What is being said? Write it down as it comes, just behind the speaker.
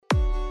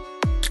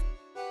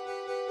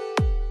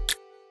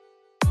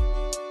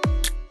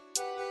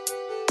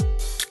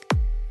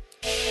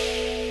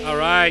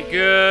right,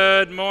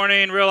 good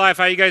morning, Real Life.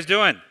 How you guys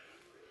doing?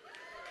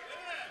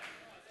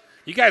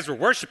 You guys were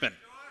worshiping.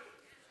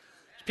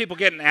 People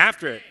getting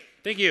after it.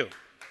 Thank you.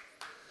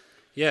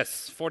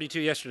 Yes,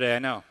 42 yesterday, I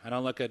know. I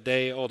don't look a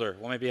day older.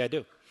 Well, maybe I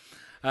do.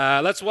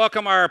 Let's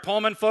welcome our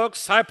Pullman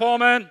folks. Hi,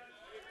 Pullman.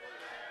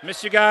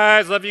 Miss you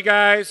guys. Love you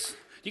guys.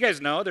 You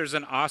guys know there's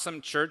an awesome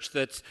church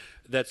that's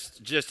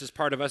just as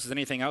part of us as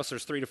anything else.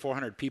 There's 300 to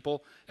 400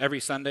 people every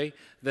Sunday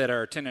that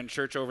are attending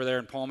church over there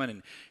in Pullman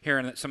and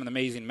hearing some of the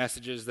amazing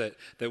messages that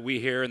we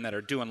hear and that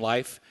are doing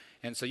life.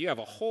 And so you have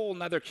a whole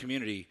nother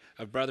community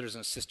of brothers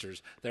and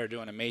sisters that are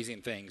doing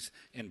amazing things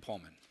in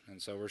Pullman. And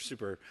so we're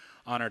super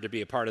honored to be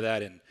a part of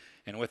that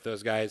and with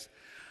those guys.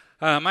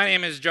 My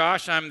name is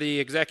Josh. I'm the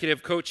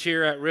executive coach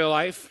here at Real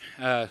Life.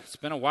 It's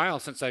been a while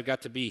since I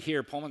got to be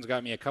here. Pullman's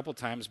got me a couple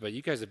times, but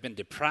you guys have been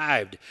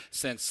deprived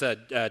since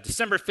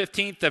December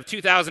 15th of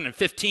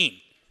 2015.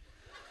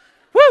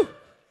 Woo!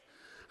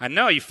 I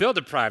know, you feel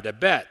deprived, I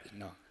bet.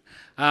 No.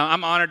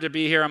 I'm honored to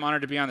be here. I'm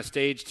honored to be on the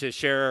stage to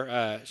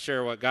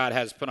share what God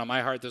has put on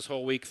my heart this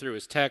whole week through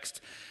his text.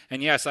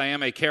 And yes, I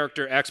am a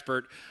character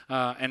expert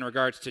in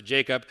regards to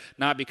Jacob,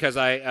 not because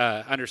I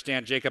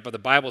understand Jacob of the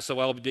Bible so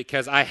well, but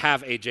because I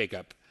have a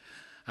Jacob.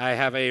 I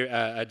have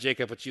a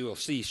Jacob, which you will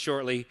see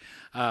shortly,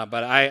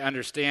 but I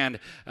understand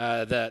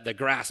the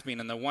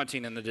grasping and the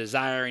wanting and the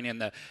desiring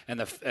and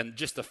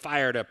just the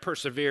fire to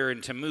persevere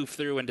and to move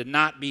through and to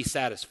not be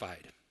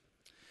satisfied.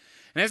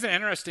 And isn't it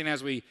interesting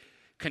as we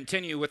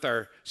continue with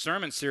our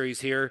sermon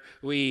series here,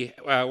 we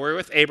were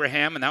with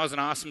Abraham, and that was an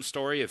awesome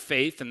story of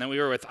faith, and then we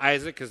were with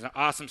Isaac, is an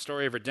awesome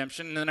story of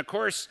redemption, and then of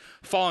course,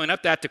 following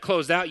up that to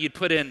close out, you'd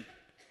put in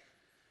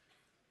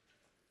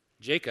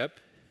Jacob.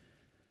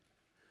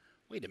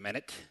 Wait a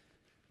minute.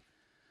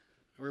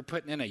 We're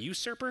putting in a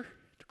usurper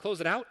to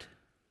close it out?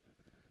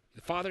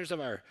 The fathers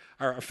of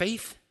our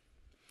faith?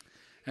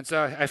 And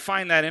so I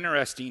find that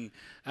interesting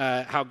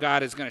how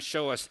God is going to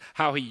show us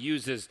how he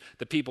uses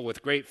the people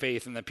with great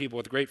faith and the people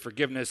with great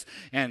forgiveness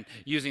and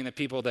using the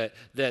people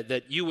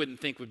that you wouldn't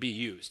think would be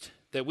used,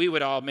 that we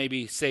would all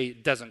maybe say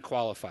doesn't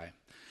qualify.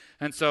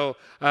 And so,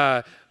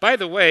 by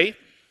the way,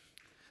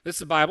 this is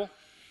the Bible.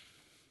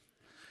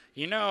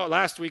 You know,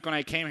 last week when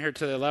I came here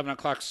to the 11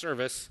 o'clock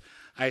service,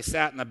 I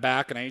sat in the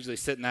back, and I usually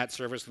sit in that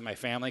service with my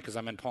family because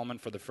I'm in Pullman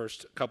for the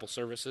first couple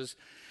services.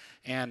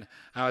 And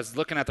I was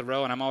looking at the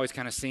row, and I'm always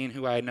kind of seeing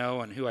who I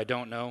know and who I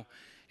don't know.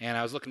 And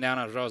I was looking down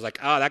on the row. I was like,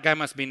 oh, that guy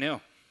must be new.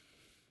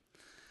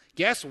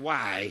 Guess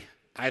why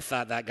I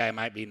thought that guy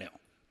might be new?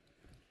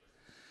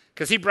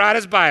 Because he brought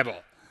his Bible.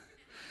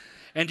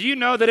 And do you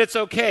know that it's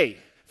okay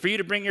for you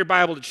to bring your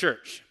Bible to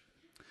church?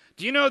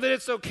 Do you know that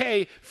it's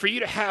okay for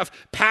you to have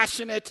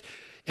passionate,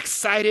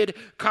 excited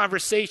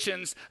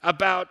conversations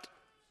about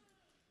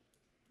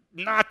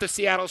not the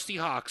Seattle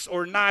Seahawks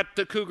or not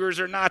the Cougars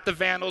or not the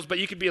Vandals, but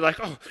you could be like,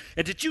 oh,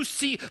 and did you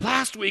see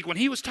last week when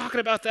he was talking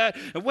about that?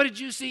 And what did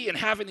you see? And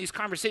having these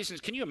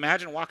conversations. Can you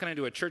imagine walking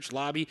into a church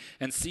lobby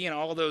and seeing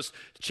all those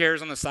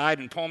chairs on the side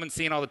and Pullman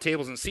seeing all the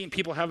tables and seeing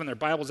people having their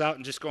Bibles out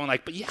and just going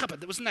like, but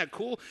wasn't that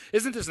cool?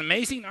 Isn't this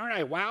amazing? Aren't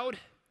I wowed?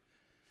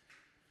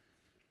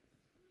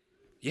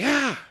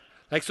 Yeah.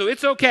 Like, so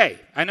it's okay.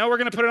 I know we're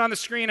going to put it on the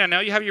screen. I know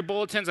you have your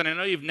bulletins, and I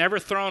know you've never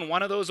thrown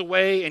one of those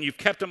away, and you've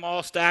kept them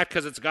all stacked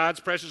because it's God's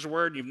precious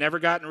word, and you've never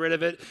gotten rid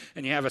of it,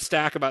 and you have a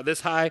stack about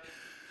this high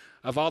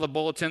of all the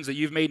bulletins that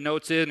you've made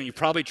notes in, and you've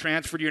probably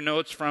transferred your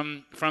notes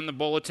from the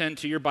bulletin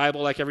to your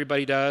Bible like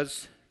everybody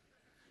does.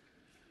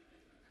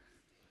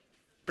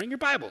 Bring your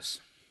Bibles.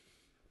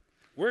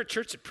 We're a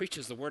church that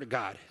preaches the Word of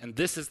God, and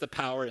this is the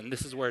power, and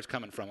this is where it's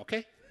coming from,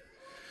 okay?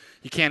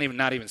 You can't even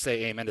not even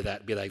say amen to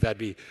that. Be like, that'd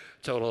be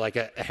total like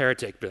a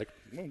heretic. Be like,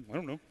 oh, I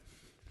don't know.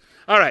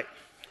 All right.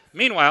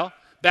 Meanwhile,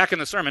 back in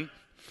the sermon,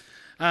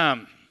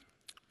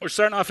 we're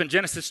starting off in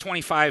Genesis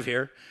 25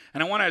 here.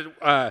 And I want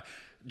to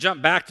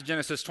jump back to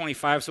Genesis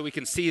 25 so we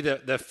can see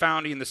the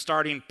founding, the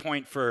starting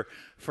point for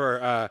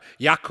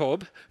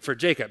Jacob, for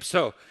Jacob.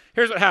 So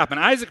here's what happened.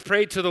 Isaac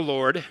prayed to the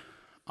Lord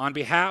on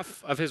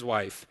behalf of his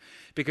wife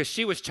because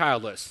she was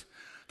childless.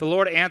 The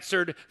Lord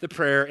answered the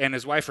prayer, and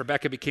his wife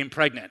Rebekah became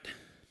pregnant.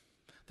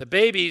 The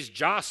babies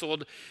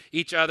jostled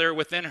each other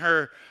within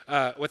her,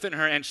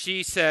 and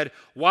she said,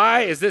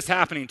 "Why is this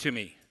happening to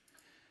me?"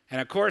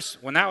 And of course,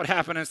 when that would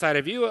happen inside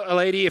of you, a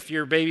lady, if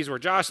your babies were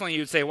jostling,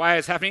 you'd say, "Why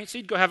is this happening?" So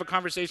you'd go have a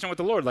conversation with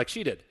the Lord like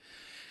she did.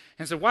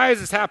 And so, "Why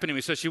is this happening to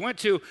me?" So she went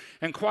to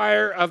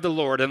inquire of the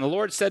Lord, and the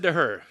Lord said to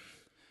her,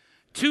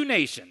 two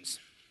nations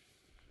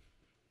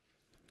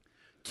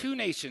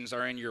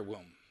are in your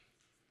womb,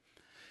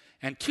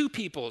 and two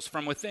peoples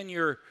from within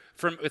you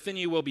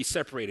will be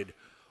separated.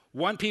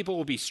 One people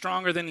will be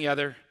stronger than the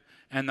other,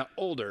 and the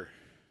older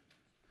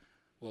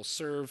will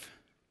serve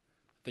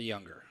the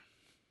younger.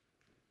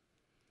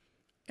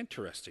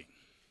 Interesting.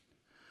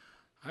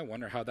 I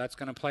wonder how that's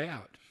going to play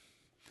out.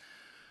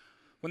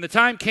 When the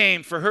time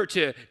came for her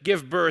to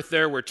give birth,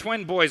 there were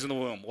twin boys in the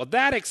womb. Well,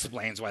 that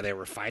explains why they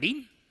were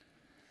fighting.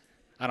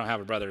 I don't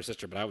have a brother or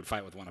sister, but I would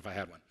fight with one if I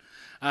had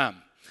one.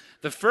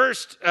 The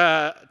first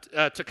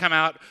to come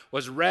out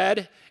was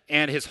red,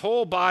 and his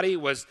whole body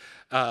was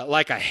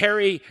like a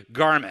hairy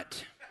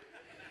garment.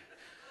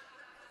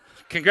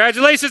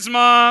 Congratulations,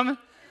 Mom.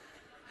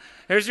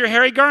 There's your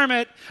hairy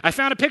garment. I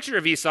found a picture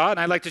of Esau, and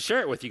I'd like to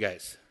share it with you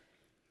guys.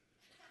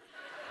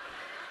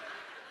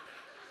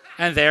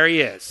 And there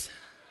he is.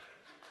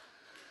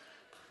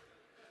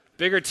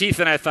 Bigger teeth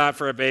than I thought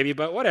for a baby,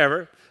 but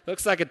whatever.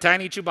 Looks like a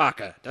tiny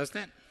Chewbacca, doesn't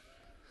it?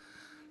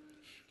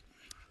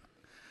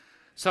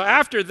 So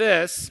after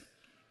this,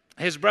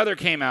 his brother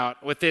came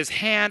out with his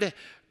hand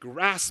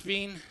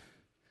grasping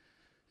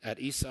at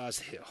Esau's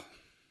heel.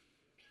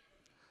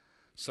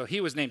 So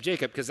he was named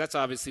Jacob because that's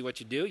obviously what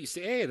you do. You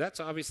say, hey, that's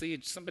obviously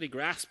somebody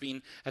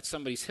grasping at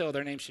somebody's heel.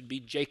 Their name should be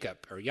Jacob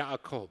or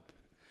Yaakov,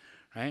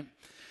 right?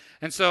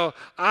 And so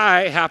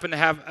I happen to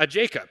have a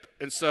Jacob.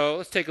 And so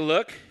let's take a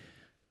look.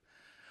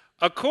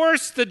 Of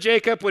course, the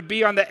Jacob would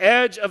be on the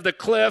edge of the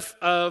cliff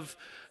of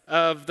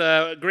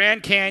the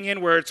Grand Canyon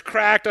where it's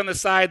cracked on the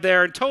side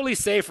there and totally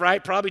safe,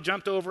 right? Probably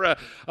jumped over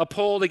a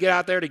pole to get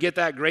out there to get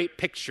that great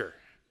picture.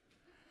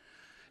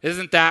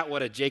 Isn't that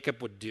what a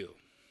Jacob would do?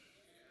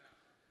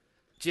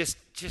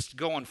 Just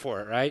going for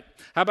it, right?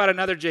 How about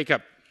another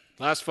Jacob?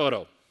 Last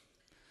photo.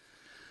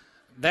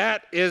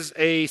 That is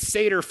a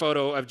Seder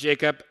photo of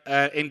Jacob.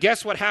 And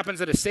guess what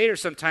happens at a Seder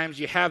sometimes?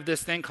 You have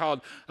this thing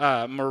called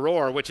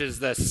maror, which is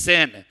the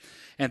sin.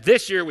 And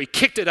this year we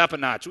kicked it up a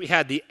notch. We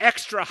had the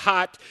extra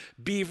hot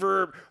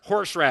beaver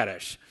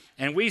horseradish.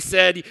 And we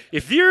said,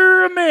 if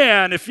you're a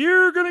man, if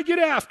you're going to get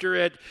after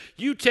it,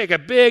 you take a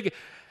big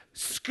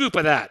scoop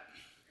of that.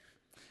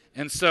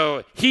 And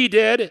so he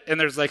did, and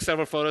there's like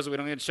several photos we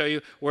don't need to show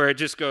you, where it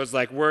just goes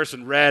like worse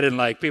and red and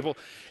like people.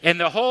 And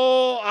the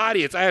whole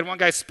audience, I had one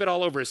guy spit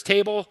all over his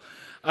table.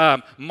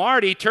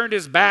 Marty turned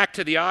his back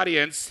to the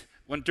audience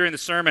during the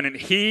sermon, and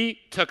he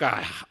took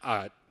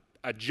a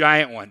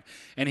giant one.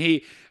 And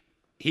he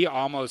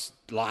almost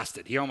lost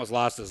it. He almost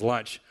lost his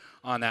lunch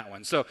on that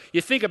one. So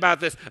you think about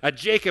this, a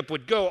Jacob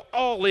would go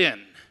all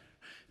in,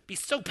 be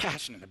so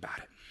passionate about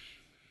it.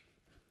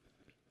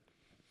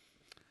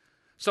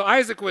 So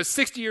Isaac was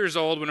 60 years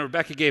old when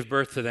Rebekah gave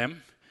birth to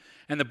them,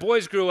 and the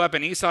boys grew up,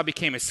 and Esau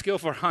became a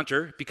skillful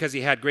hunter because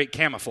he had great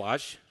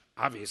camouflage,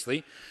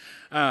 obviously.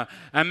 A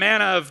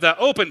man of the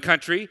open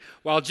country,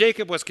 while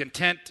Jacob was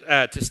content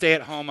to stay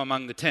at home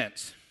among the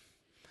tents.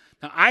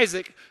 Now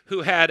Isaac,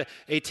 who had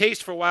a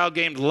taste for wild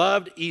game,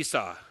 loved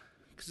Esau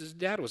because his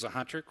dad was a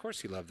hunter. Of course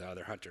he loved the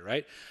other hunter,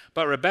 right?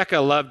 But Rebekah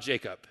loved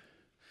Jacob.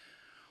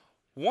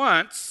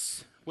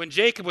 Once, when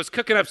Jacob was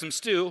cooking up some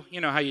stew, you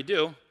know how you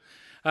do,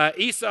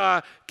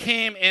 Esau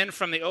came in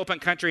from the open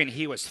country, and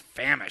he was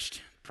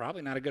famished.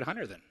 Probably not a good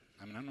hunter then.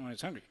 I don't know when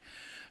he's hungry.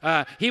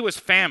 He was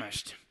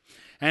famished.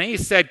 And he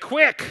said,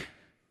 quick,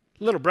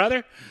 little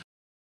brother.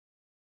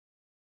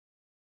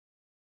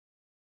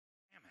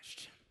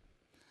 Famished.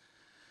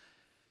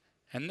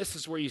 And this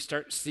is where you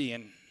start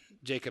seeing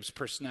Jacob's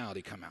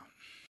personality come out.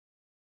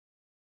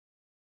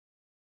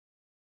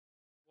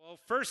 Well,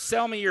 first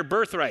sell me your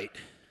birthright.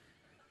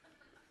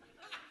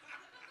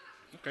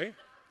 Okay.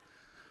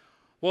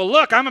 Well,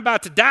 look, I'm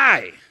about to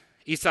die,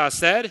 Esau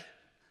said.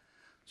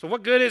 So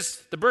what good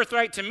is the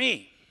birthright to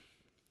me?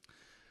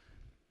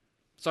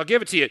 So I'll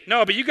give it to you.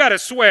 No, but you got to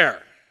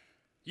swear.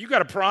 You got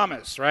to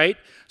promise, right?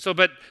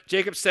 But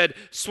Jacob said,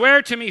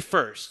 swear to me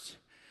first.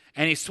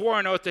 And he swore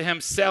an oath to him,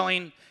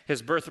 selling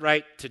his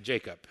birthright to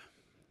Jacob.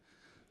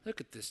 Look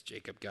at this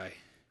Jacob guy.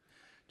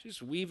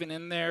 Just weaving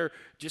in there,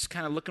 just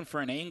kind of looking for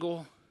an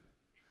angle.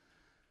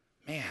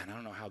 Man, I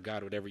don't know how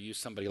God would ever use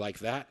somebody like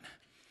that.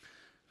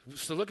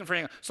 So looking for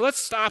anything. So let's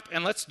stop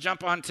and let's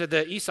jump onto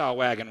the Esau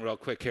wagon real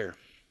quick here.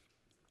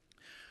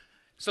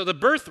 So the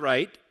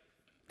birthright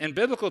in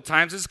biblical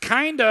times is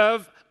kind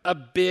of a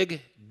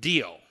big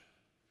deal.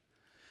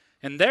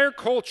 In their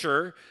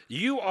culture,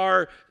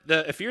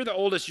 if you're the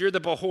oldest, you're the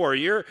Behor.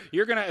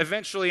 You're going to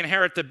eventually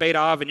inherit the Beit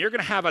Av, and you're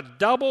going to have a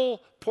double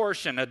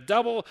portion,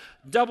 double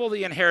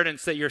the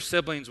inheritance that your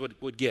siblings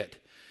would get.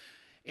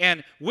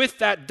 And with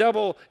that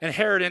double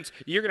inheritance,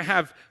 you're going to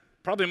have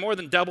probably more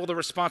than double the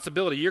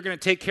responsibility. You're going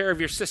to take care of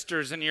your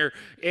sisters and your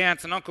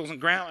aunts and uncles and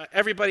grandma,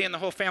 everybody in the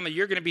whole family.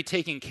 You're going to be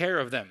taking care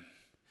of them.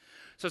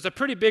 So it's a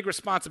pretty big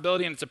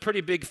responsibility, and it's a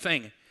pretty big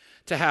thing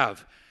to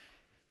have.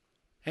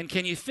 And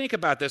can you think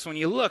about this when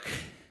you look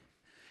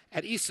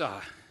at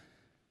Esau?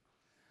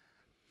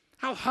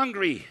 How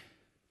hungry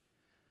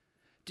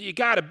do you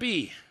got to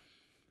be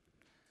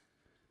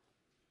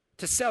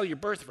to sell your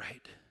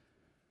birthright?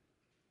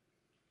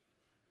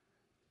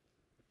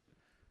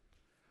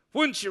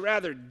 Wouldn't you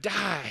rather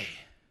die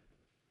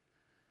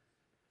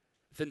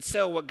than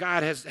sell what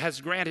God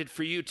has granted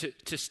for you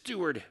to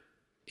steward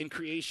in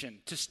creation,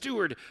 to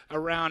steward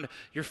around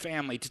your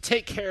family, to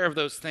take care of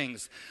those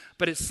things?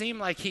 But it seemed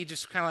like he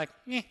just kind of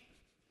like,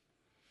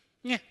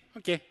 yeah,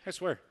 okay, I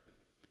swear.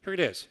 Here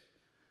it is.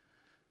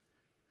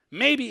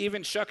 Maybe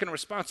even shucking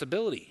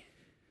responsibility.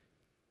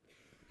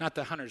 Not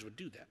that hunters would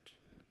do that,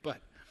 but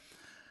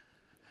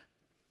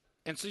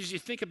And so as you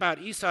think about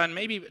Esau, and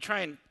maybe try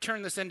and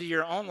turn this into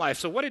your own life.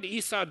 So what did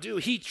Esau do?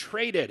 He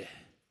traded.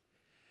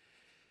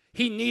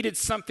 He needed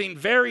something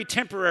very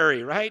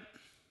temporary, right?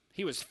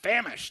 He was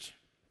famished,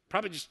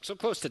 probably just so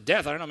close to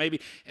death. I don't know,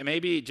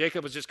 maybe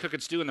Jacob was just cooking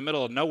stew in the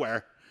middle of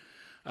nowhere,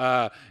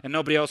 and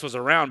nobody else was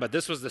around, but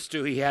this was the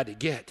stew he had to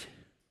get.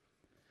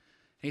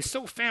 And he's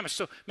so famished.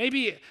 So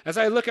maybe as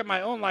I look at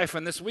my own life,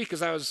 and this week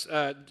as I was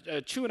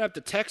chewing up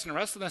the text and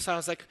wrestling this, I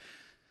was like,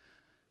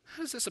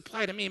 how does this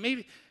apply to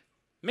me?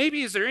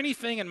 Maybe is there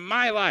anything in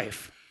my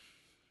life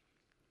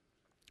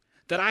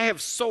that I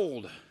have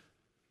sold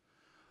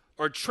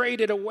or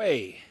traded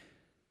away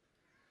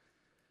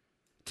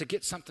to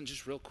get something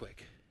just real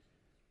quick?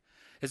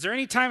 Is there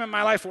any time in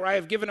my life where I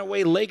have given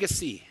away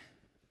legacy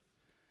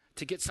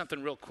to get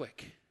something real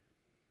quick?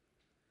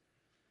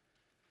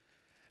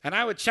 And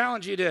I would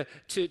challenge you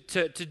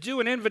to do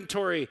an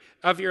inventory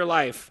of your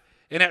life.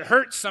 And it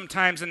hurts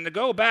sometimes, and to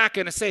go back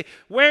and to say,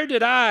 where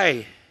did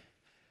I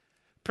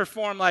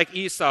perform like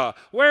Esau?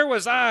 Where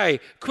was I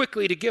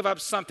quickly to give up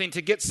something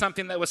to get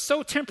something that was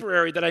so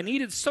temporary that I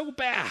needed so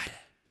bad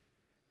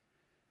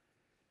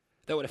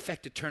that would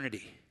affect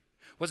eternity?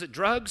 Was it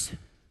drugs?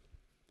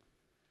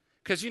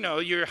 Because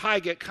your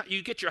high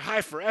you get your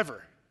high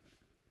forever.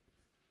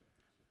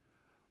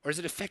 Or is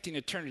it affecting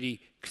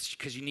eternity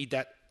because you need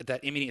that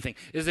immediate thing?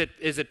 Is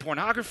it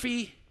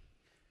pornography?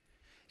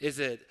 Is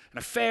it an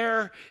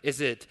affair? Is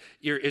it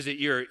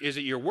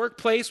your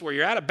workplace where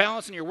you're out of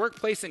balance in your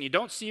workplace and you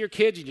don't see your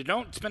kids and you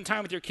don't spend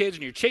time with your kids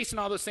and you're chasing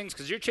all those things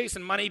because you're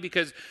chasing money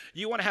because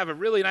you want to have a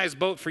really nice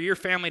boat for your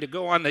family to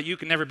go on that you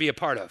can never be a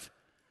part of?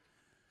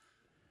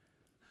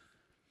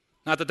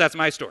 Not that that's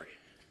my story.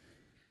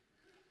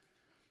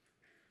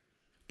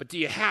 But do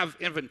you have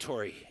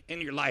inventory in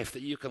your life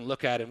that you can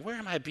look at and where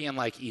am I being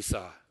like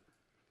Esau?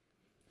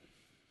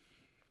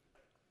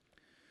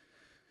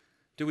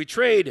 Do we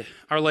trade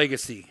our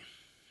legacy?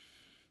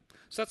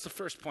 So that's the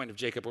first point of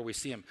Jacob where we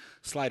see him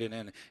sliding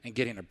in and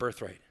getting a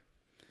birthright.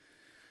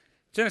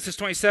 Genesis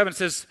 27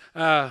 says,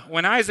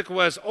 when Isaac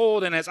was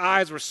old and his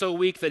eyes were so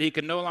weak that he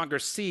could no longer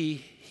see,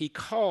 he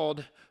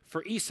called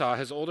for Esau,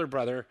 his older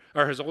brother,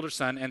 or his older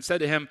son, and said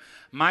to him,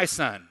 "My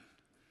son."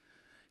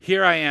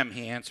 "Here I am,"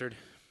 he answered.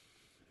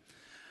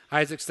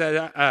 Isaac said,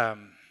 "I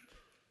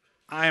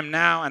am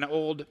now an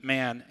old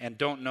man and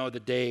don't know the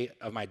day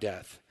of my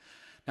death.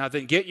 Now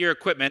then get your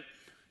equipment,"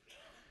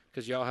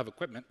 because you all have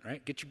equipment,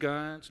 right? Get your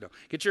guns. No.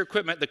 Get your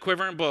equipment, the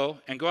quiver and bow,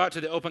 and go out to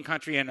the open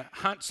country and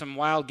hunt some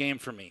wild game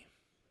for me.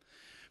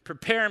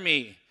 Prepare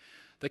me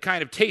the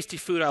kind of tasty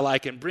food I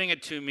like and bring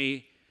it to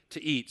me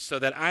to eat so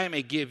that I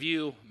may give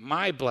you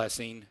my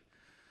blessing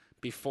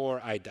before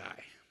I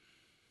die.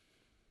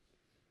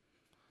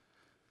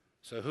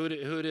 So who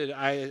did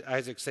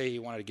Isaac say he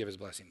wanted to give his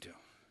blessing to?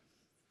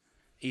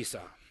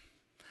 Esau.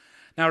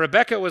 Now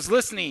Rebekah was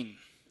listening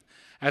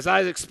as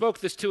Isaac spoke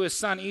this to his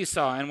son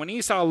Esau. And when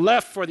Esau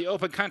left for the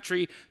open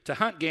country to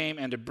hunt game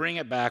and to bring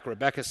it back,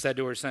 Rebekah said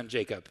to her son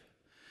Jacob,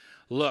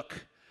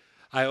 "Look,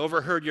 I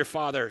overheard your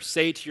father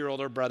say to your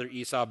older brother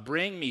Esau,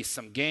 'Bring me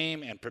some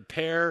game and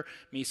prepare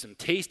me some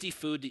tasty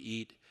food to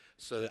eat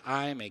so that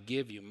I may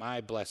give you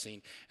my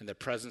blessing in the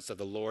presence of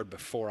the Lord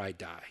before I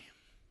die.'"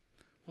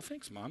 Well,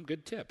 thanks, Mom.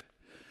 Good tip.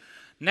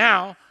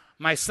 "Now,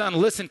 my son,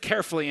 listen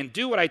carefully and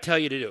do what I tell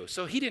you to do."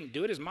 So he didn't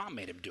do it. His mom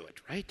made him do it,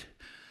 right?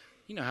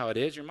 You know how it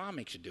is. Your mom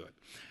makes you do it.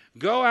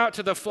 "Go out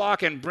to the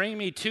flock and bring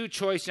me 2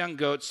 choice young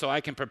goats so I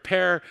can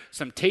prepare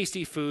some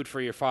tasty food for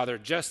your father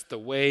just the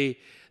way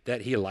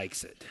that he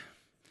likes it.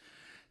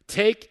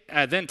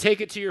 Then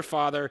take it to your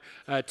father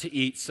to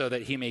eat so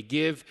that he may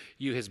give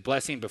you his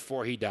blessing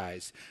before he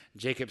dies."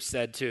 Jacob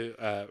said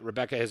to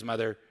Rebekah, his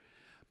mother,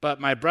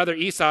 "But my brother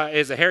Esau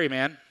is a hairy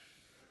man.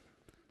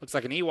 Looks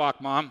like an Ewok,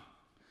 Mom.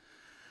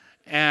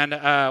 And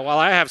while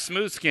I have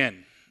smooth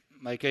skin,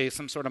 like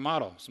some sort of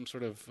model, some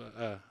sort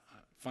of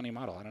funny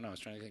model. I don't know. I was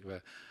trying to think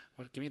of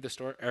give me the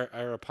story,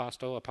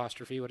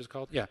 apostrophe, what is it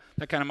called? Yeah,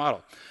 that kind of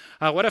model.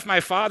 What if my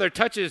father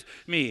touches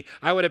me?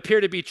 I would appear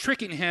to be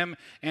tricking him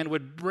and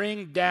would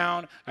bring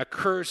down a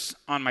curse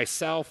on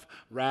myself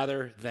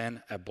rather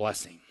than a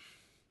blessing."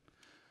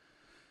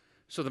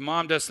 So the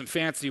mom does some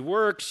fancy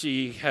work.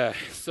 She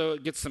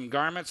gets some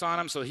garments on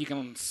him so he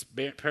can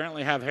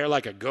apparently have hair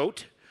like a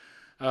goat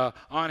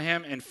on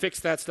him and fix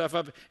that stuff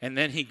up. And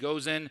then he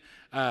goes in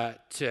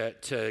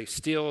to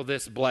steal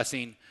this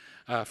blessing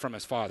from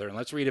his father. And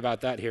let's read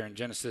about that here in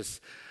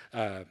Genesis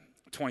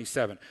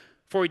 27.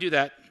 Before we do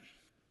that,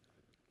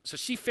 so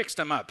she fixed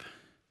him up.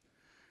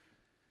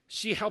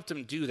 She helped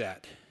him do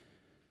that.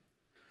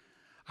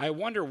 I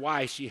wonder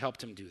why she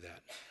helped him do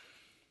that.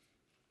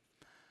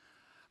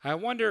 I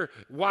wonder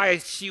why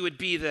she would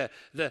be the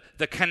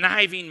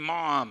conniving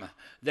mom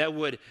that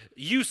would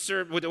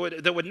usurp,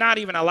 that would not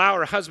even allow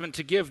her husband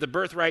to give the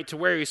birthright to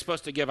where he's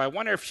supposed to give. I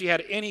wonder if she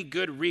had any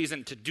good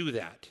reason to do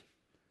that.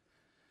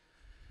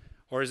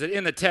 Or is it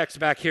in the text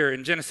back here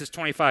in Genesis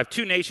 25?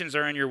 2 nations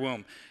are in your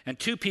womb, and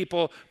 2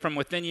 people from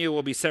within you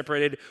will be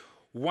separated.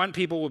 One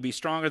people will be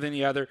stronger than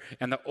the other,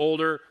 and the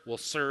older will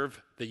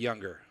serve the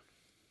younger.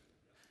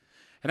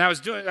 And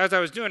as I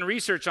was doing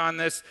research on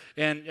this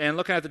and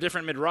looking at the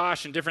different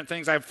midrash and different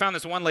things, I found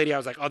this one lady. I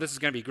was like, oh, this is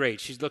going to be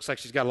great. She looks like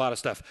she's got a lot of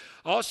stuff.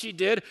 All she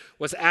did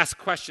was ask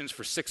questions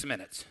for 6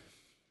 minutes.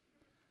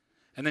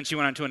 And then she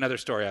went on to another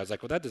story. I was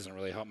like, well, that doesn't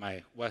really help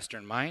my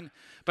Western mind.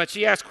 But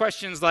she asked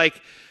questions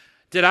like,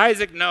 did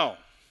Isaac know?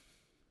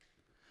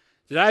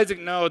 Did Isaac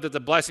know that the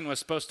blessing was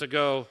supposed to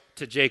go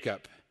to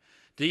Jacob?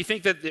 Do you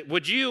think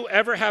would you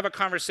ever have a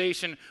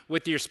conversation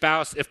with your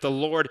spouse if the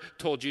Lord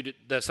told you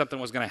that something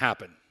was going to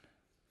happen?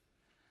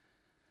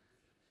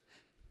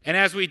 And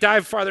as we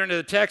dive farther into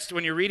the text,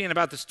 when you're reading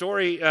about the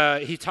story,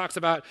 he talks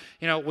about,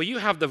 well, you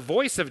have the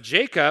voice of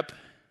Jacob,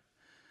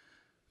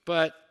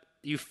 but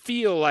you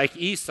feel like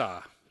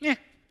Esau. Yeah,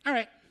 all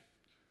right.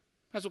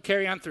 Might as well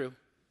carry on through.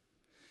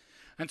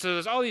 And so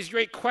there's all these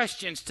great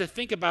questions to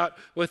think about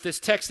with this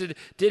text.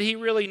 Did he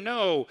really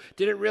know?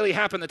 Did it really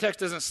happen? The text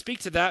doesn't speak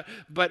to that,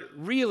 but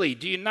really,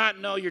 do you not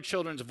know your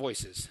children's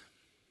voices?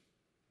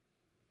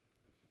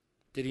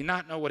 Did he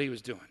not know what he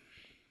was doing?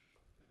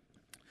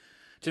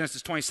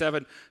 Genesis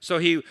 27, so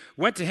he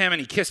went to him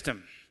and he kissed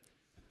him.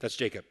 That's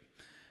Jacob.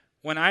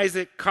 When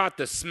Isaac caught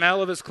the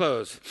smell of his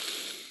clothes,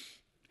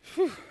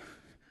 then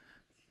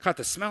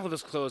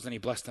he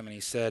blessed him and he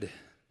said,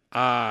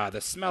 the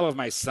smell of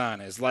my son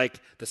is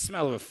like the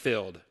smell of a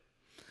field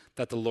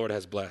that the Lord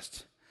has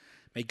blessed.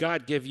 May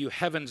God give you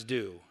heaven's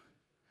dew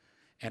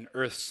and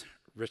earth's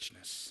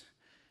richness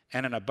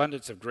and an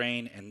abundance of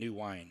grain and new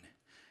wine.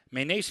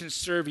 May nations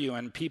serve you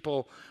and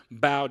people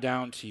bow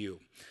down to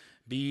you.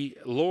 Be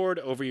Lord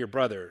over your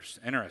brothers.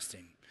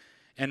 Interesting.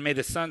 And may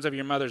the sons of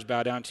your mothers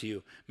bow down to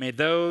you. May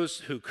those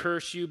who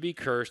curse you be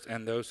cursed,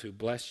 and those who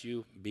bless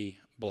you be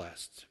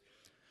blessed.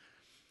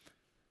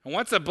 And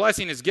once a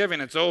blessing is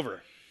given, it's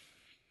over.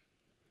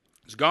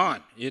 It's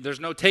gone.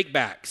 There's no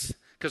take-backs,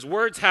 because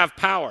words have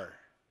power.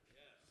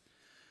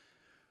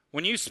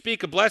 When you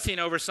speak a blessing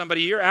over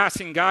somebody, you're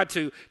asking God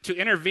to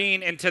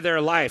intervene into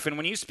their life. And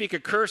when you speak a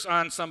curse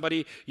on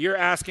somebody, you're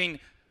asking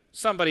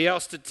somebody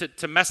else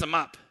to mess them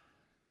up.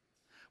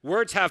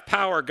 Words have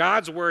power.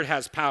 God's word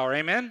has power.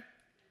 Amen?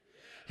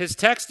 His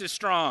text is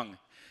strong.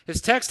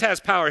 His text has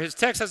power. His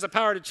text has the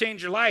power to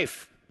change your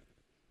life.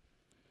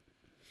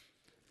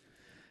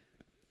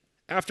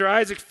 After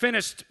Isaac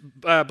finished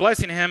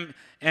blessing him,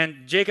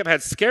 and Jacob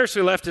had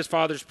scarcely left his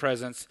father's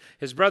presence,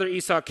 his brother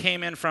Esau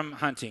came in from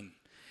hunting.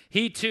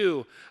 He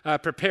too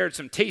prepared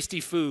some tasty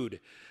food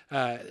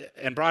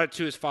and brought it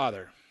to his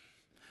father.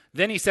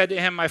 Then he said to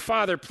him, my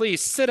father,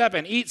 please sit up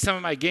and eat some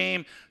of my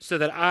game so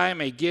that I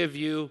may give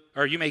you,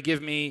 or you may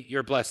give me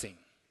your blessing.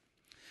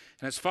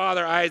 And his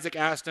father Isaac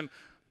asked him,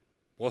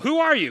 well, who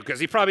are you? Because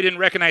he probably didn't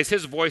recognize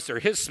his voice or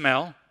his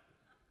smell.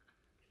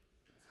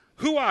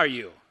 Who are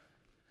you?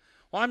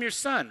 Well, I'm your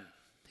son,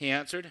 he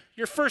answered.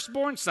 Your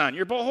firstborn son,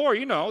 your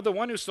Bohor, the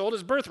one who sold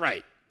his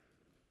birthright.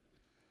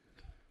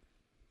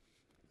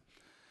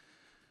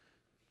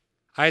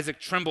 Isaac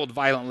trembled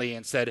violently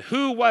and said,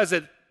 who was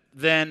it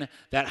then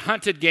that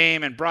hunted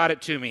game and brought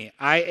it to me?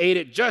 I ate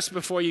it just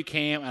before you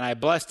came, and I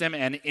blessed him,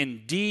 and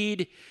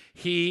indeed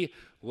he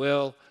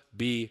will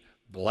be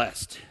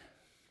blessed.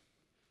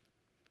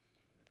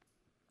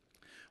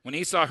 When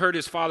Esau heard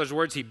his father's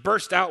words, he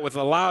burst out with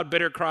a loud,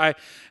 bitter cry,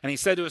 and he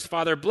said to his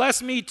father,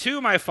 bless me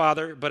too, my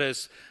father.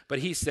 But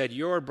he said,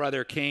 your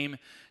brother came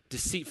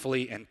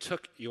deceitfully and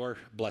took your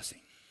blessing.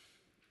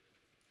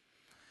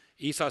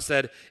 Esau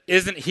said,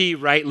 isn't he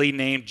rightly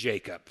named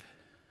Jacob?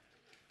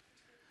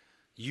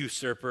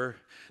 Usurper.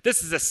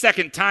 This is the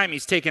second time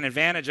he's taken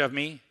advantage of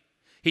me.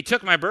 He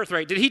took my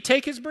birthright. Did he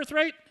take his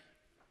birthright?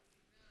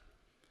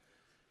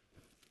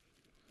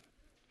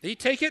 Did he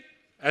take it?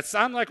 It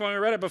sounded like when we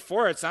read it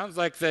before, it sounds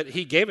like that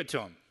he gave it to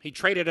him. He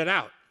traded it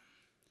out.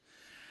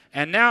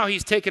 And now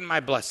he's taken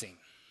my blessing.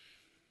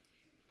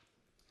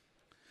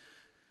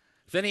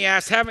 Then he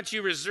asked, haven't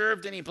you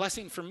reserved any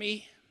blessing for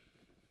me?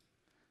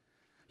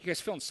 You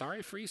guys feeling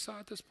sorry for Esau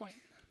at this point?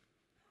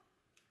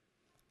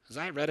 As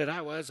I read it,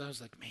 I was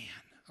like, man,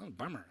 oh,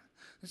 bummer.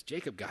 This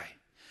Jacob guy.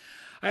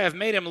 I have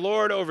made him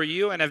lord over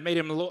you, and have made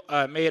him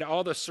made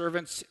all the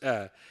servants,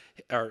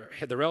 or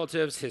the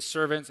relatives, his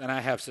servants, and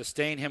I have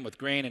sustained him with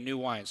grain and new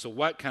wine. So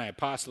what can I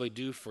possibly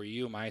do for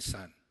you, my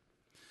son?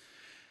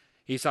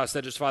 Esau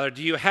said to his father,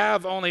 do you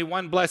have only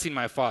one blessing,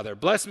 my father?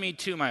 Bless me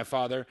too, my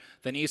father.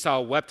 Then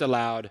Esau wept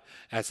aloud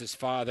as his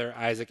father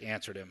Isaac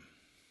answered him.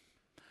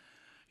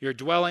 Your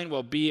dwelling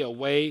will be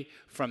away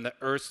from the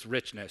earth's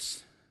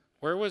richness.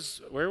 Where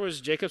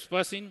was Jacob's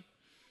blessing?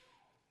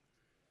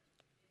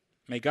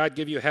 May God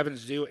give you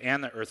heaven's dew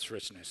and the earth's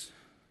richness.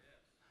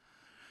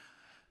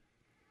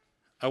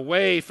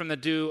 Away from the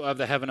dew of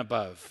the heaven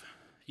above.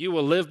 You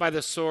will live by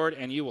the sword,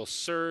 and you will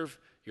serve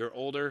your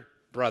older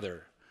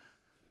brother.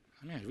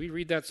 Did we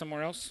read that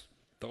somewhere else?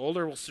 The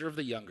older will serve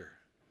the younger.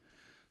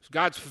 So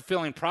God's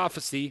fulfilling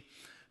prophecy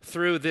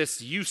through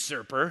this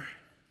usurper,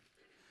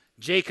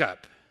 Jacob.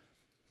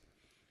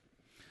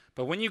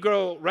 But when you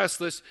grow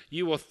restless,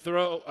 you will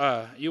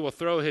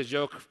throw his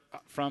yoke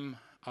from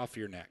off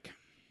your neck.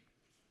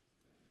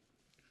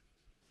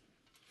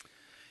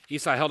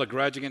 Esau held a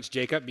grudge against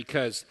Jacob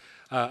because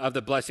of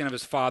the blessing of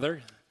his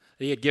father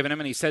that he had given him,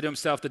 and he said to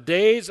himself, the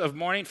days of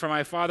mourning for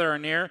my father are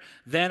near,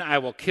 then I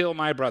will kill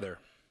my brother.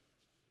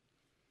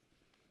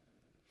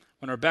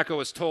 When Rebekah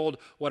was told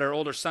what her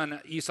older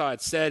son Esau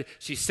had said,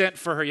 she sent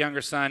for her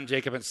younger son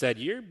Jacob and said,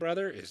 your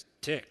brother is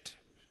ticked,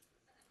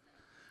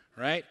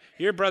 right?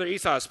 Your brother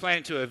Esau is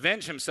planning to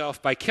avenge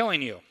himself by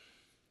killing you.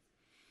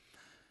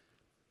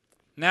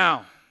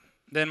 Now,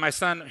 then my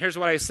son, here's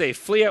what I say,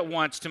 flee at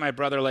once to my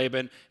brother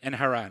Laban in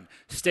Haran.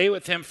 Stay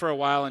with him for a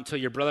while until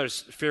your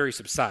brother's fury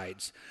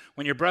subsides.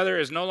 When your brother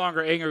is no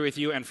longer angry with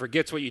you and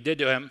forgets what you did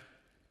to him,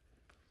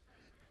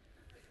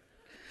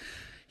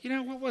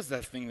 what was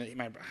that thing that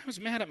I was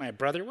mad at my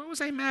brother? What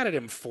was I mad at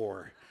him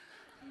for?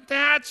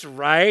 That's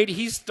right.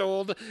 He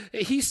stole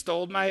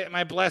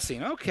my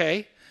blessing.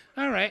 Okay.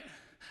 All right.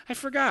 I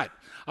forgot.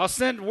 I'll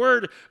send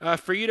word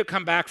for you to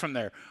come back from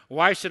there.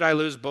 Why should I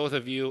lose both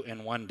of you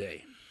in one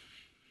day?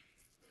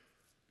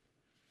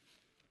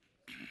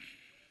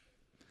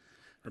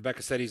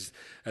 Rebekah said he's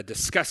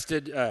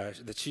disgusted,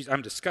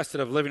 I'm disgusted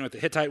of living with the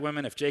Hittite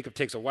women. If Jacob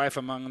takes a wife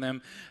among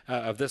them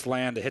of this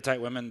land, the Hittite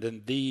women,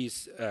 then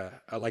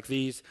like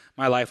these,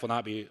 my life will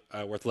not be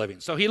worth living.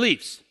 So he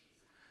leaves.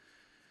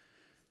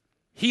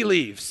 He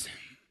leaves.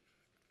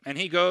 And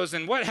he goes,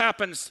 and what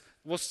happens,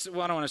 I don't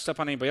want to step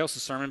on anybody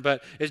else's sermon,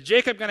 but is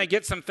Jacob going to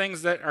get some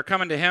things that are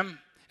coming to him?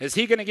 Is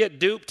he going to get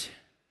duped?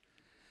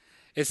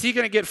 Is he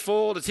going to get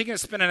fooled? Is he going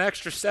to spend an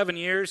extra 7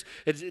 years?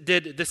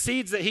 Did the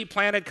seeds that he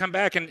planted come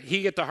back and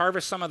he get to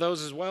harvest some of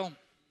those as well?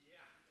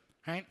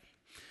 Yeah. Right?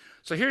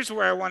 So here's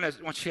where I want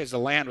you guys to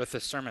land with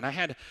this sermon. I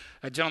had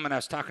a gentleman I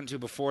was talking to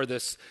before the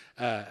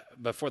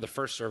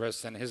first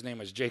service, and his name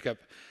was Jacob,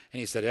 and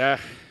he said,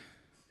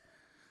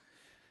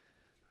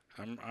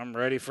 I'm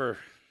ready for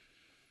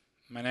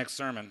my next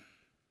sermon.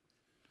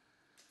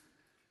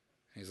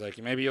 He's like,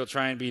 maybe you'll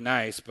try and be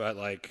nice, but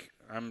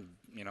I'm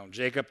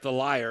Jacob the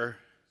liar,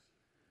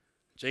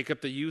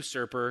 Jacob the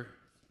usurper.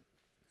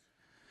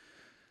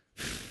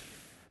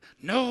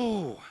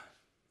 No.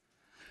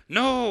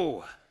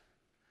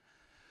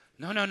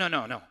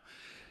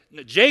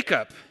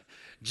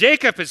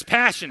 Jacob is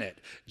passionate.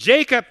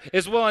 Jacob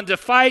is willing to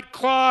fight,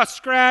 claw,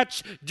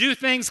 scratch, do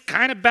things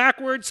kind of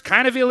backwards,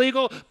 kind of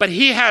illegal, but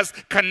he has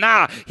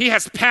kana. He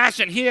has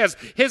passion.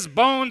 His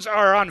bones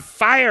are on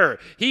fire.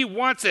 He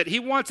wants it. He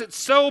wants it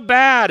so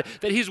bad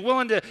that he's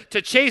willing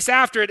to chase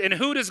after it. And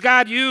who does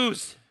God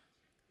use?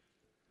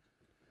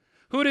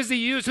 Who does he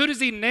use? Who does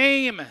he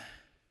name?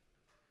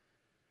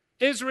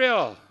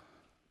 Israel.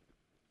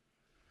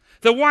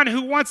 The one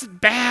who wants it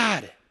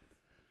bad.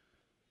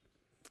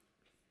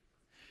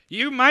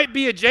 You might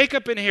be a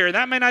Jacob in here.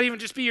 That may not even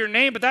just be your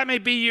name, but that may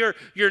be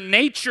your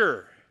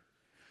nature.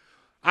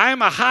 I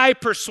am a high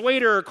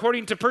persuader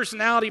according to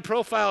personality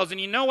profiles. And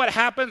you know what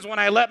happens when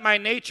I let my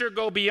nature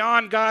go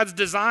beyond God's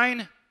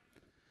design?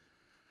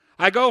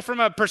 I go from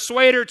a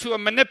persuader to a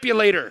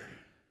manipulator.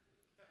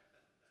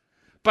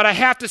 But I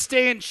have to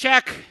stay in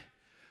check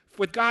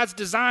with God's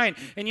design.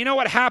 And you know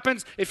what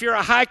happens if you're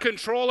a high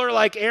controller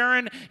like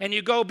Aaron and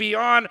you go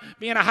beyond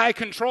being a high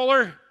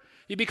controller?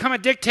 You become a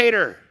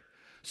dictator.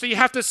 So you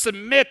have to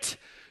submit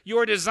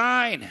your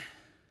design.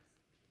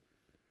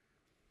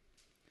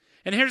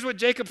 And here's what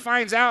Jacob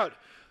finds out.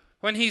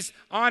 When he's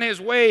on his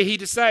way,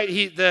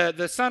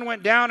 the sun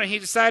went down and he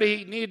decided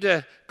he needed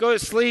to go to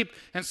sleep.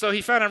 And so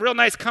he found a real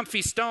nice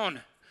comfy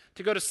stone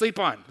to go to sleep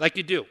on, like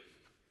you do.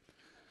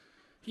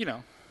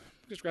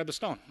 Just grab the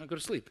stone and go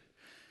to sleep.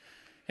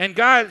 And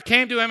God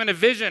came to him in a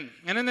vision.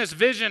 And in this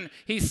vision,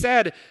 he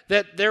said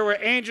that there were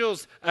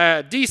angels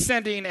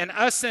descending and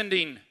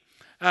ascending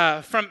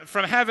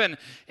from heaven,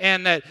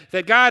 and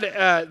that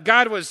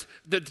God was,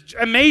 the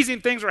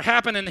amazing things were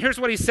happening. And here's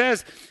what he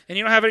says, and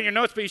you don't have it in your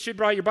notes, but you should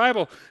bring your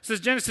Bible. It says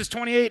Genesis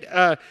 28,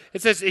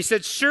 he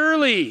said,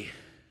 surely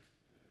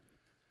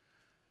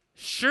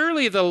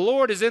the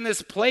Lord is in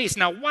this place.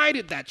 Now, why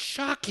did that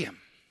shock him?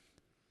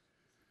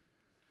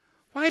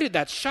 Why did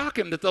that shock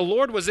him that the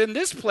Lord was in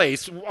this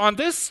place, on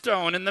this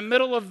stone, in the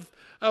middle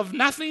of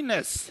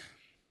nothingness?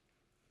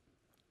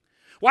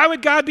 Why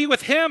would God be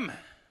with him?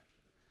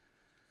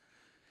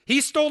 He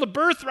stole a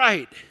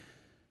birthright.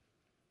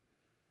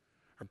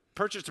 Or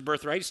purchased a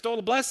birthright. He stole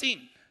a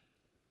blessing.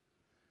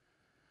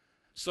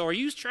 So are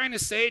you trying to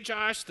say,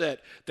 Josh,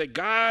 that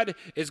God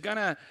is going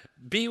to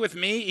be with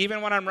me even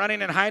when I'm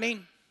running and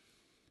hiding?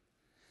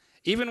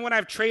 Even when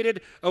I've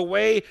traded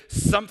away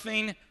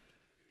something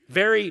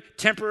very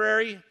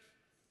temporary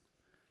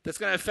that's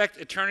going to affect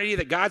eternity,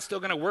 that God's still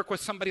going to work with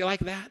somebody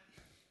like that?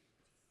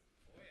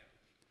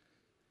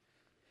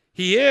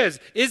 He is.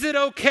 Is it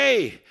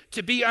okay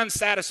to be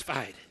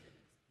unsatisfied?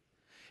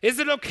 Is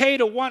it okay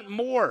to want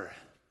more?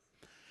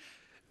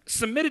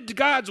 Submitted to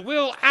God's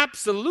will?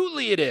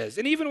 Absolutely it is.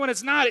 And even when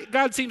it's not,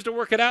 God seems to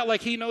work it out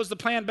like he knows the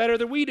plan better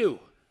than we do.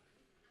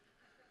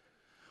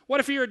 What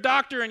if you're a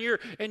doctor and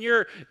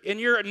you're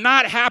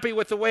not happy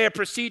with the way a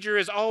procedure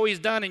is always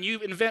done, and you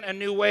invent a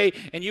new way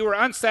and you were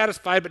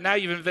unsatisfied, but now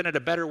you've invented a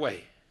better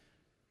way?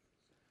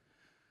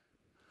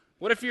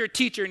 What if you're a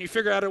teacher and you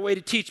figure out a way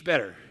to teach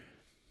better?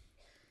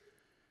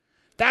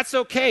 That's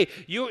okay.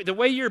 The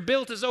way you're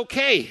built is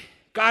okay.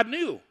 God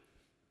knew.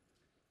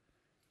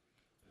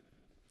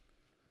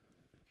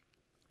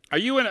 Are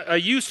you a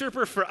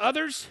usurper for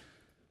others?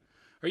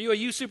 Or are you a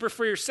usurper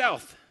for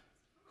yourself?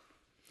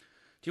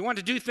 Do you want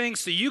to do things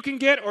so you can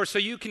get or so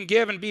you can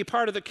give and be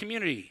part of the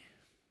community?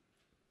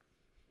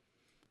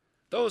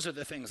 Those are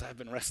the things I've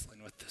been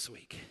wrestling with this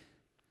week.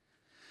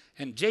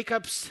 And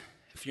Jacob's,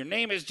 if your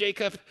name is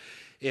Jacob,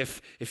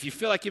 if you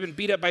feel like you've been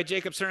beat up by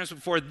Jacob's servants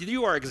before,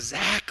 you're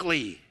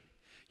exactly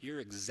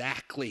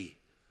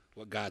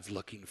what God's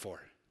looking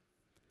for,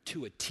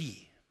 to a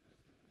T.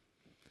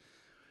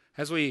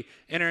 As we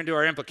enter into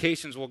our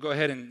implications, we'll go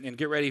ahead and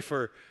get ready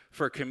for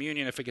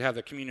communion. If we could have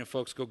the communion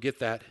folks go get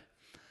that.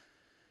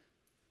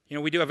 You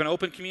know, we do have an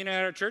open communion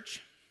at our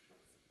church.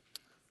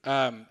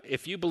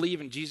 If you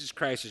believe in Jesus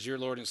Christ as your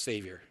Lord and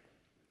Savior,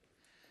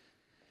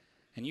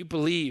 and you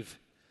believe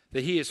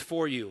that He is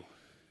for you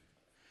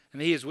and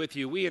that He is with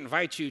you, we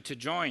invite you to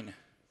join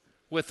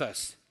with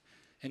us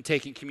in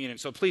taking communion.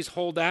 So please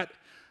hold that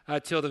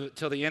till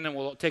the end, and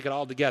we'll take it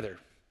all together.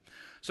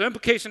 So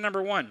implication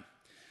number 1,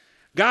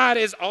 God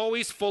is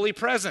always fully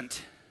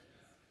present.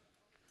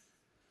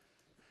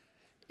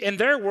 In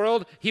their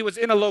world, He was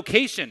in a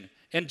location,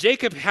 and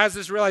Jacob has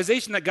this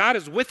realization that God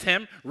is with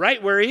him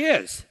right where he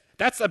is.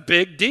 That's a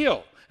big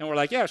deal. And we're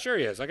like, yeah, sure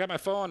He is. I got my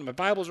phone, my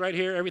Bible's right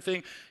here,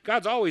 everything.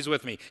 God's always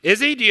with me. Is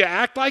He? Do you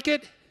act like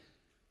it?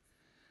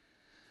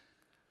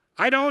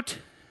 I don't.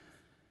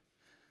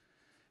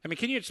 I mean,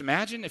 can you just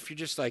imagine if you're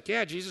just like,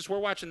 yeah, Jesus, we're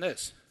watching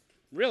this.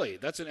 Really?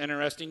 That's an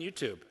interesting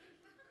YouTube.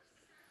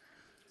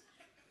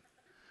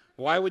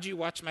 Why would you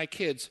watch my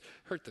kids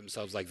hurt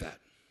themselves like that?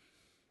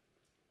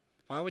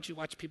 Why would you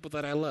watch people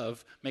that I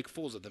love make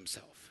fools of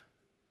themselves?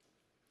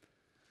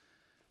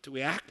 Do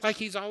we act like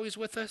He's always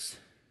with us?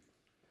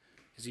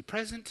 Is He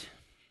present?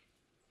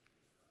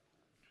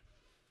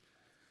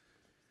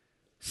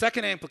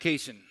 Second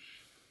implication.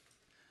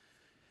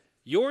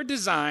 Your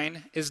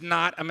design is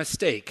not a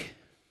mistake.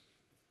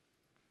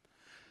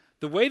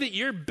 The way that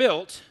you're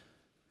built,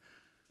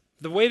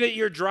 the way that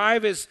your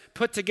drive is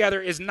put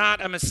together is not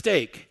a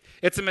mistake.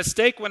 It's a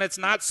mistake when it's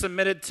not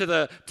submitted to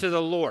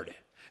the Lord.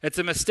 It's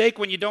a mistake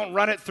when you don't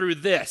run it through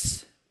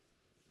this.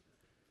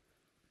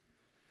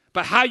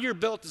 But how you're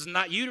built is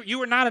not,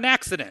 you are not an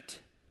accident.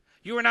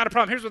 You are not a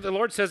problem. Here's what the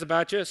Lord says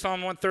about you.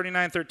 Psalm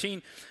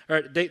 139:13.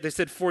 They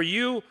said, for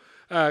you,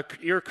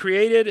 you're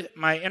created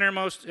my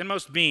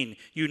inmost being.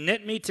 You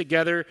knit me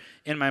together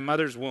in my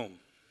mother's womb.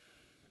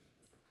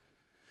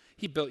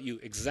 He built you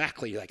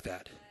exactly like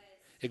that.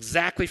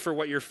 Exactly for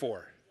what you're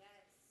for.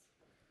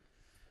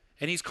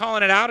 And He's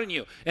calling it out in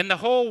you. And the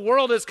whole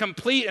world is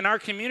complete, and our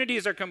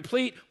communities are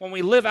complete when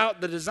we live out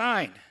the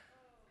design.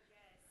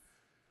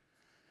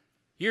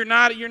 You're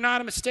not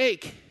a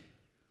mistake.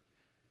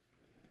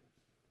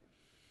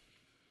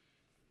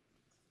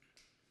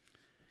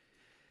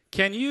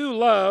 Can you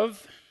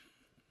love,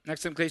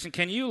 next implication,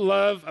 can you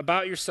love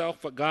about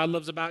yourself what God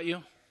loves about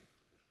you?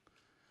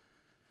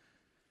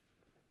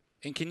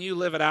 And can you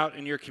live it out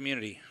in your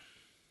community?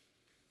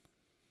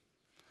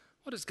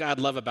 What does God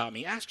love about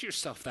me? Ask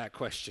yourself that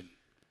question.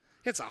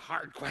 It's a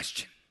hard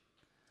question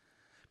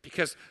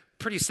because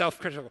pretty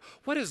self-critical.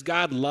 What does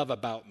God love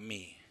about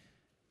me?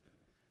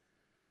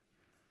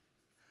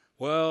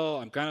 Well,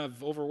 I'm kind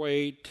of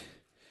overweight.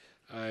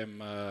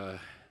 I'm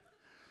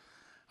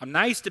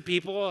nice to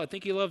people. I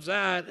think He loves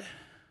that.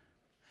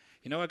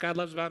 You know what God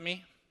loves about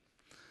me?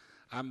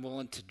 I'm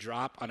willing to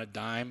drop on a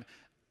dime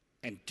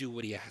and do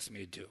what He asks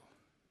me to do.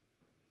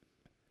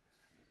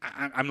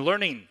 I'm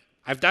learning.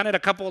 I've done it a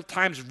couple of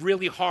times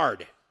really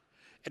hard,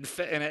 and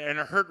it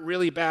hurt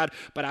really bad,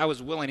 but I was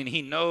willing. And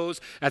He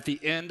knows at the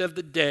end of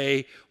the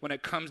day, when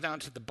it comes down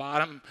to the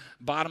bottom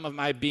of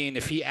my being,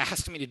 if He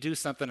asks me to do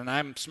something and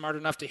I'm smart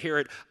enough to hear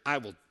it, I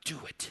will do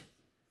it,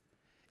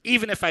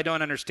 even if I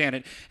don't understand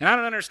it. And I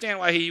don't understand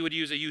why He would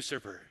use a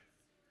usurper.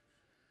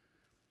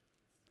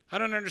 I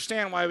don't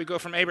understand why we go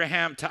from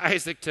Abraham to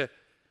Isaac to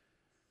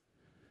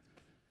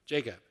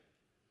Jacob.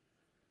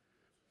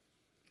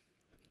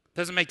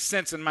 Doesn't make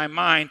sense in my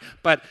mind,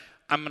 but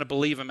I'm going to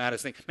believe Him at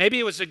His thing. Maybe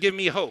it was to give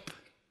me hope.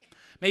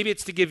 Maybe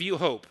it's to give you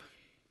hope.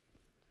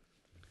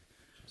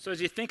 So as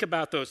you think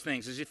about those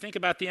things, as you think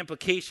about the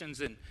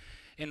implications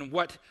in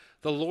what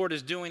the Lord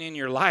is doing in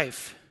your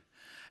life,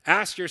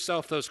 ask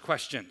yourself those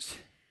questions.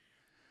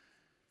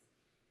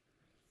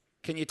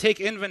 Can you take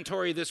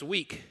inventory this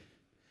week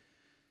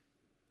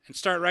and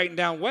start writing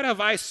down, what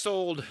have I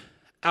sold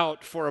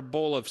out for a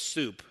bowl of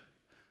soup?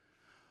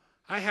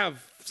 I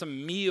have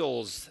some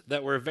meals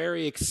that were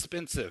very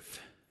expensive.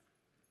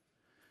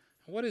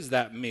 What is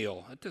that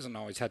meal? It doesn't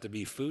always have to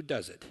be food,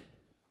 does it?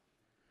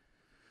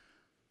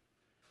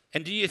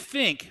 And do you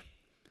think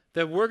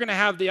that we're going to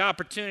have the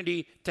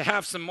opportunity to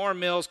have some more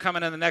meals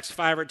coming in the next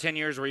 5 or 10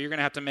 years where you're going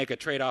to have to make a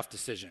trade-off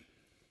decision?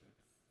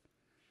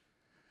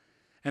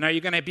 And are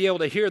you going to be able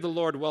to hear the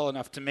Lord well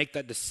enough to make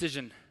that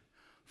decision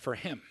for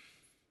Him,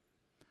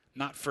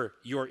 not for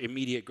your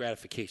immediate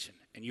gratification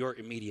and your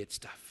immediate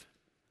stuff?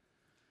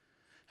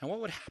 And what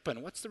would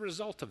happen? What's the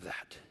result of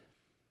that?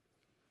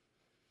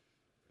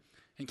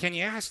 And can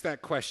you ask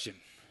that question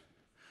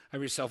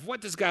of yourself?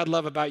 What does God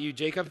love about you,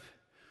 Jacob?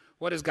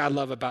 What does God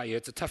love about you?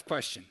 It's a tough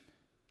question.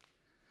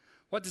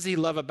 What does he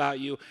love about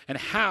you, and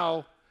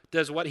how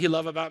does what he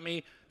love about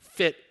me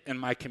fit in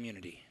my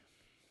community?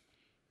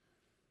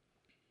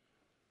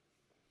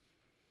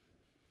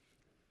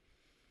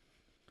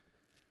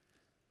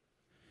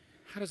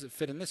 How does it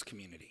fit in this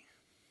community?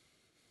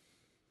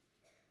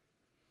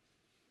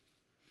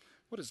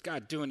 What is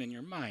God doing in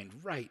your mind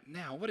right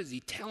now? What is he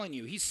telling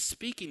you? He's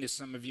speaking to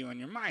some of you in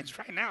your minds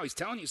right now. He's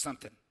telling you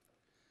something.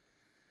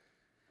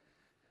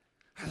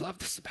 I love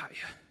this about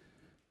you.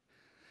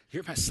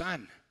 You're my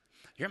son.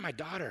 You're my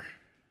daughter.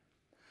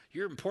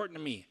 You're important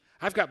to me.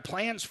 I've got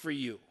plans for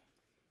you.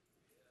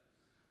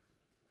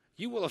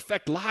 You will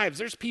affect lives.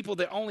 There's people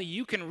that only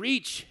you can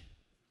reach.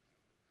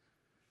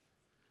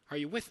 Are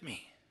you with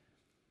me?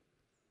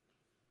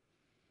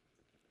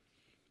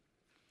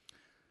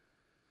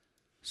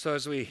 So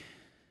as we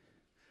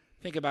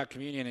think about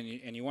communion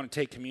and you want to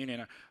take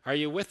communion, are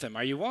you with him?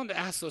 Are you willing to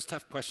ask those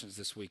tough questions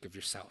this week of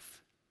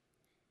yourself?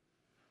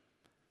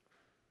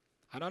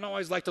 I don't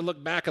always like to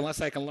look back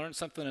unless I can learn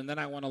something, and then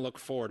I want to look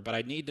forward. But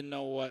I need to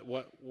know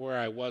where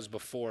I was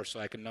before so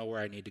I can know where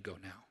I need to go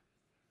now.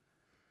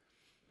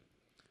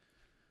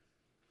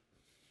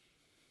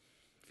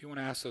 If you want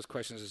to ask those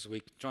questions this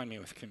week, join me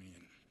with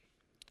communion.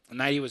 The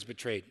night he was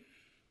betrayed,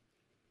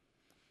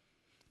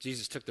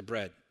 Jesus took the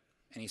bread,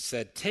 and he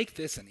said, "Take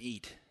this and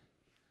eat.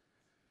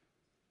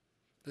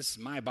 This is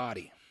my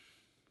body."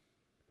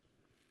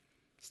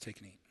 Let's take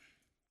and eat.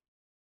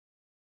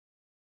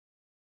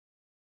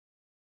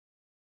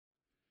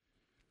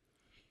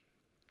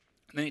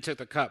 And then he took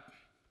the cup.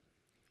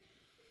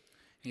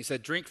 And he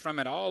said, "Drink from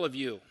it, all of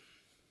you.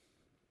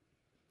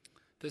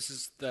 This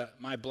is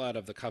my blood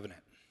of the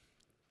covenant."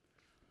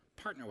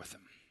 Partner with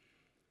him.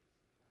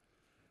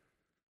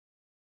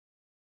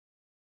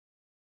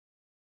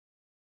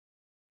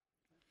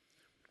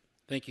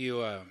 Thank you,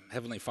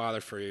 Heavenly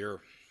Father, for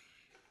your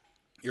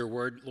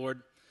word,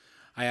 Lord.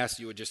 I ask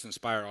you would just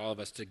inspire all of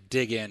us to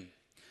dig in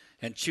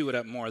and chew it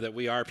up more, that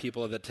we are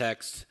people of the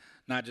text,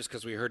 not just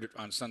because we heard it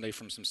on Sunday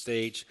from some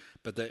stage,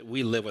 but that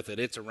we live with it.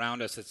 It's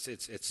around us.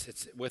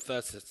 It's with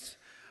us.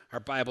 Our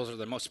Bibles are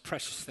the most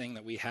precious thing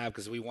that we have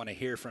because we want to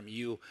hear from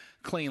you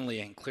cleanly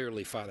and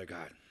clearly, Father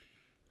God.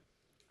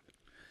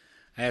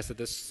 I ask that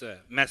this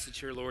message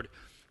here, Lord,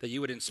 that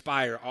you would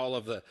inspire all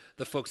of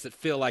the folks that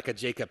feel like a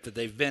Jacob, that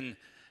they've been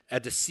a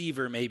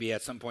deceiver maybe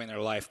at some point in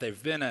their life.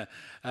 They've been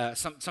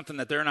something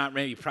that they're not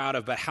maybe proud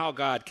of, but how,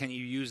 God, can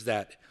you use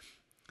that?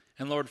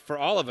 And Lord, for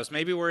all of us,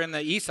 maybe we're in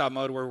the Esau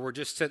mode where we're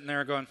just sitting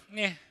there going,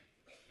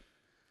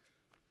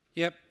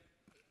 yep,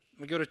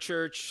 we go to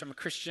church, I'm a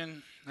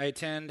Christian, I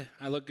attend,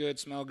 I look good,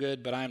 smell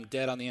good, but I'm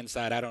dead on the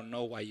inside. I don't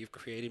know why you've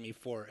created me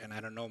for, and I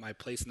don't know my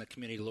place in the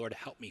community. Lord,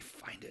 help me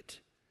find it.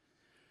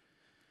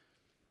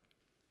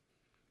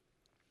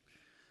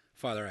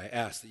 Father, I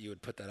ask that you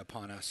would put that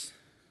upon us.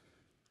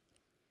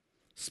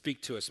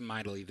 Speak to us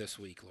mightily this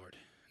week, Lord.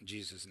 In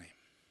Jesus' name,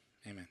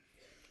 amen.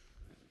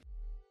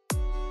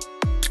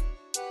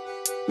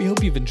 We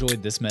hope you've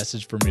enjoyed this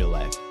message from Real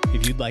Life.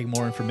 If you'd like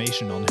more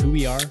information on who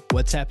we are,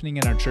 what's happening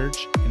in our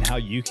church, and how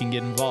you can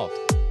get involved,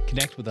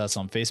 connect with us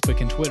on Facebook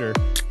and Twitter,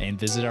 and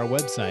visit our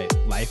website,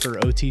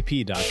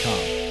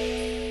 liferotp.com.